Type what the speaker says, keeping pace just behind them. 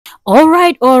All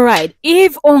right.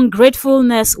 If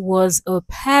ungratefulness was a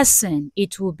person,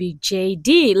 it will be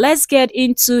JD. Let's get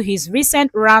into his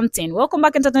recent ranting. Welcome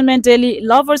back, Entertainment Daily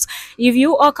lovers. If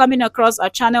you are coming across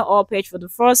our channel or page for the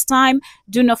first time,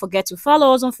 do not forget to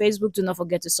follow us on Facebook. Do not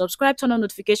forget to subscribe, turn on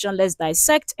notification. Let's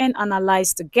dissect and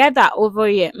analyze together over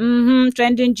here.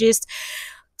 Trending gist,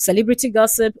 celebrity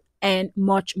gossip, and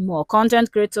much more.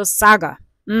 Content creator saga.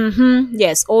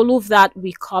 Yes, all of that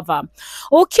we cover.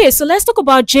 Okay, so let's talk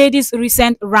about JD's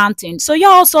recent ranting. So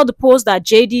y'all saw the post that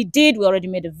JD did. We already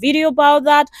made a video about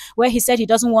that where he said he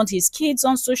doesn't want his kids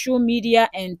on social media,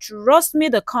 and trust me,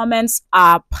 the comments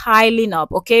are piling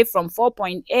up. Okay, from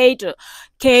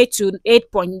 4.8K to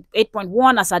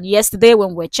 8.1 as at yesterday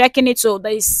when we're checking it. So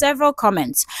there is several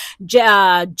comments.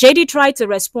 JD tried to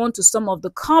respond to some of the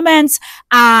comments,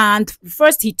 and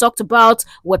first he talked about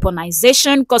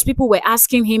weaponization because people were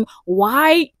asking him,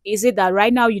 why is it that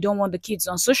right now you don't want the kids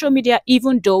on social media,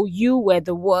 even though you were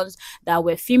the ones that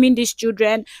were filming these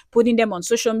children, putting them on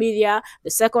social media? The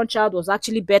second child was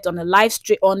actually bet on a live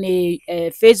stream, on a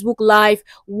Facebook live.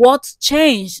 What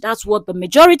changed? That's what the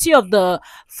majority of the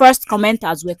first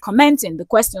commenters were commenting, the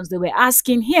questions they were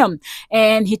asking him.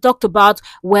 And he talked about,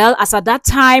 well, as at that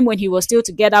time when he was still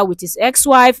together with his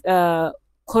ex-wife,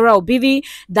 Cora Obivi,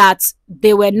 that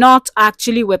they were not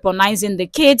actually weaponizing the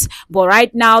kids, but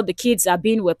right now the kids are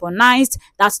being weaponized.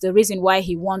 That's the reason why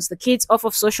he wants the kids off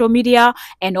of social media,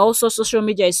 and also social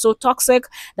media is so toxic.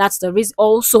 That's the reason,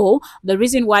 also the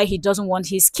reason why he doesn't want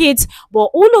his kids.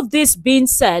 But all of this being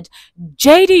said,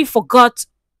 JD forgot,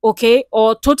 okay,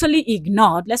 or totally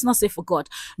ignored, let's not say forgot,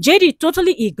 JD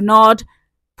totally ignored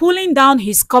pulling down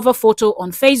his cover photo on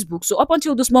Facebook. So up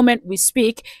until this moment we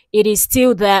speak, it is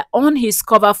still there on his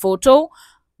cover photo,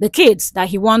 the kids that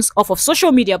he wants off of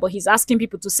social media, but he's asking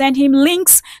people to send him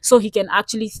links so he can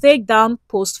actually take down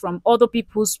posts from other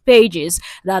people's pages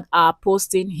that are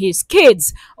posting his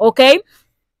kids. Okay,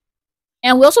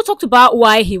 and we also talked about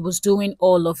why he was doing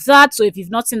all of that. So if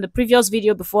you've not seen the previous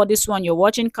video before this one you're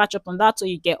watching, catch up on that so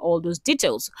you get all those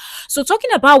details. So talking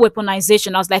about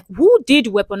weaponization, I was like, who did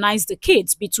weaponize the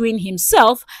kids between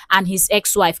himself and his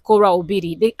ex-wife, Cora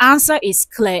Obidi? The answer is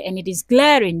clear, and it is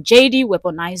glaring. JD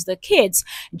weaponized the kids.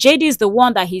 JD is the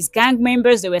one that his gang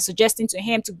members, they were suggesting to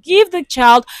him to give the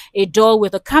child a doll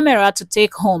with a camera to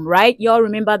take home, right? Y'all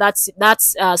remember that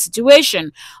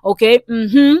situation, okay?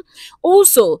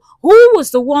 Also, who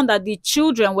was the one that the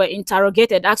children were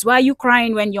interrogated, asked, why are you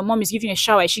crying when your mom is giving you a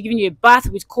shower? Is she giving you a bath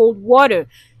with cold water?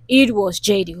 It was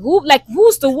JD.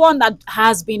 Who's the one that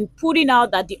has been putting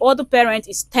out that the other parent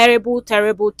is terrible,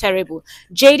 terrible, terrible?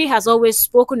 JD has always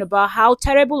spoken about how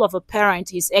terrible of a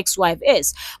parent his ex-wife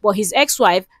is, but his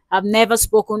ex-wife have never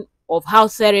spoken of how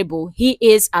terrible he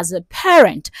is as a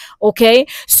parent. Okay,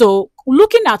 so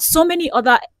looking at so many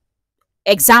other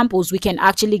examples we can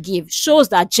actually give shows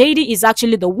that JD is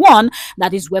actually the one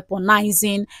that is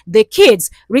weaponizing the kids.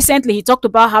 Recently he talked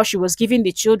about how she was giving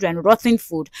the children rotten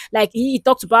food. Like he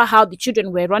talked about how the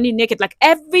children were running naked. Like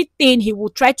everything he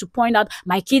would try to point out,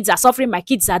 my kids are suffering, my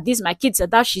kids are this, my kids are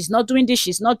that, she's not doing this,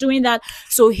 she's not doing that.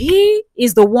 So he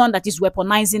is the one that is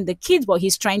weaponizing the kids, but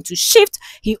he's trying to shift.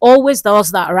 He always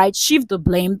does that, right? Shift the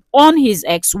blame on his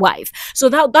ex-wife. So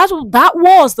that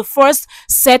was the first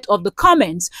set of the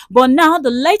comments. But now the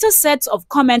later sets of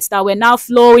comments that were now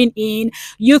flowing in,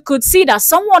 you could see that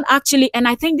someone actually, and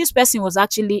I think this person was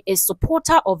actually a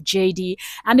supporter of JD,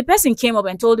 and the person came up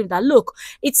and told him that, look,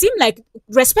 it seemed like,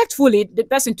 respectfully, the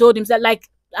person told him that, like,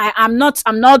 I'm not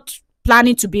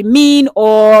planning to be mean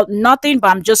or nothing,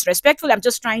 but I'm just respectful. I'm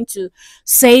just trying to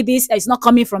say this. It's not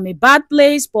coming from a bad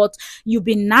place, but you've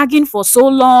been nagging for so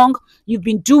long. You've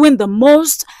been doing the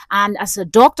most. And as a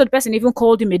doctor, the person even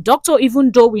called him a doctor, even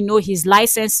though we know his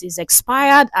license is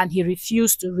expired and he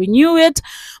refused to renew it.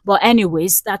 But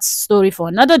anyways, that's a story for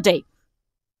another day.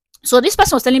 So this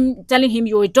person was telling him,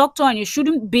 you're a doctor and you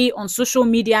shouldn't be on social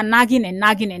media nagging and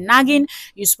nagging and nagging.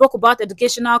 You spoke about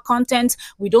educational content.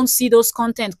 We don't see those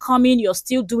content coming. You're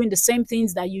still doing the same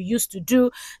things that you used to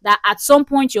do. That at some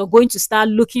point you're going to start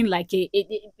looking like a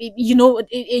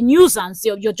nuisance.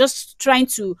 You're just trying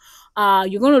to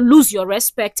you're going to lose your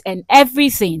respect and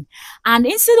everything. And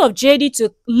instead of JD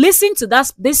to listen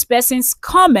to this person's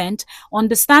comment,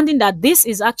 understanding that this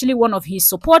is actually one of his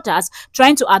supporters,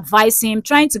 trying to advise him,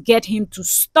 trying to get him to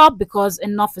stop, because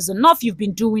enough is enough. You've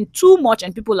been doing too much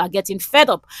and people are getting fed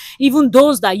up. Even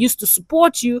those that used to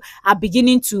support you are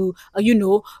beginning to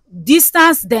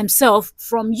distance themselves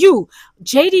from you.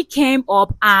 JD came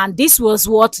up, and this was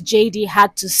what JD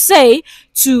had to say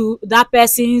to that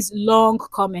person's long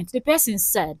comment. The person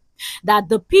said that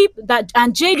the people that,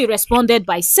 and JD responded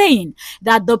by saying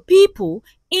that the people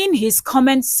in his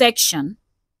comment section,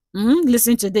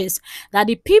 listen to this, that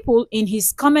the people in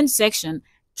his comment section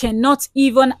cannot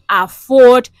even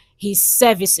afford his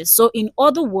services. So in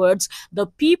other words, the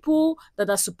people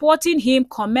that are supporting him,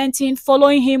 commenting,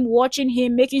 following him, watching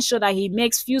him, making sure that he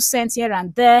makes few cents here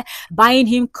and there, buying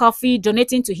him coffee,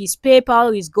 donating to his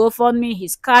PayPal, his GoFundMe,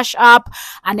 his Cash App,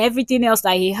 and everything else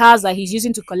that he has that he's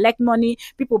using to collect money,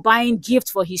 people buying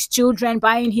gifts for his children,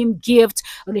 buying him gifts,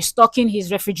 restocking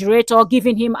his refrigerator,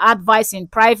 giving him advice in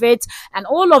private, and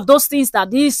all of those things that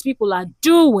these people are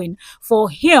doing for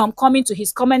him, coming to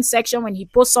his comment section when he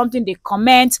posts something, they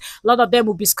comment. A lot of them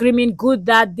will be screaming, good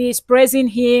that this, praising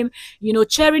him,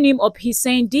 cheering him up. He's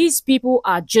saying these people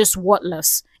are just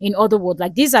worthless. In other words,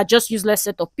 like, these are just useless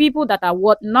set of people that are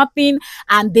worth nothing,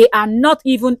 and they are not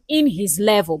even in his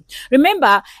level.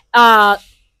 Remember,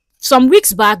 some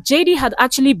weeks back, JD had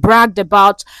actually bragged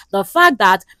about the fact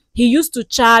that he used to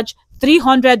charge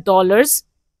 $300.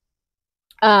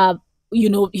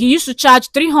 He used to charge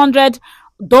 $300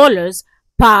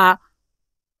 per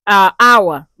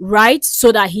hour, right?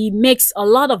 So that he makes a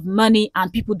lot of money,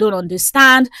 and people don't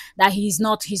understand that he's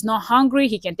not hungry.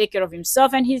 He can take care of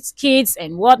himself and his kids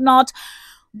and whatnot.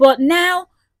 But now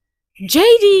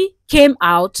JD came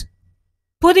out,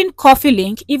 put in Coffee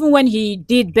Link. Even when he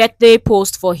did birthday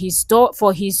post for his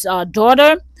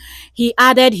daughter, he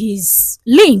added his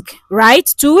link right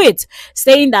to it,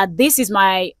 saying that this is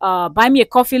my buy me a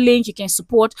coffee link, you can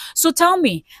support. So tell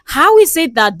me, how is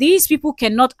it that these people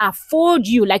cannot afford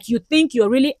you? Like, you think you're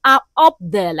really up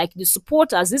there, like the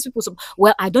supporters, these people.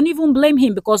 Well, I don't even blame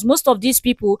him, because most of these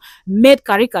people made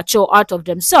caricature out of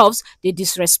themselves. They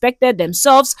disrespected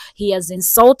themselves. He has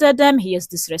insulted them, he has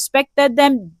disrespected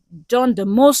them, done the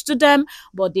most to them,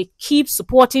 but they keep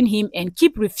supporting him and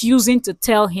keep refusing to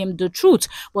tell him the truth.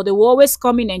 But they will always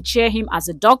come in and cheer him as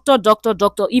a doctor,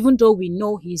 even though we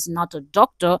know he's not a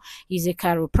doctor. He's a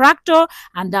chiropractor,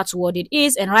 and that's what it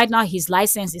is. And right now his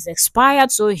license is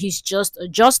expired, so he's just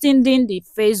adjusting the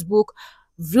Facebook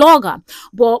vlogger.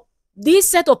 But this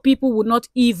set of people would not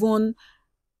even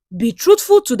be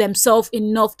truthful to themselves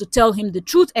enough to tell him the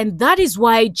truth. And that is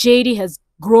why JD has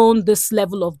grown this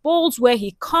level of balls, where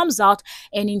he comes out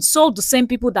and insult the same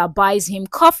people that buys him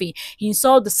coffee. He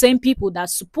insult the same people that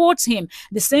supports him,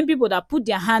 the same people that put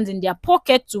their hands in their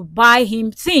pocket to buy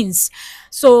him things.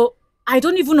 So I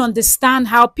don't even understand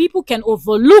how people can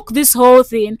overlook this whole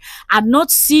thing and not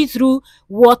see through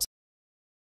what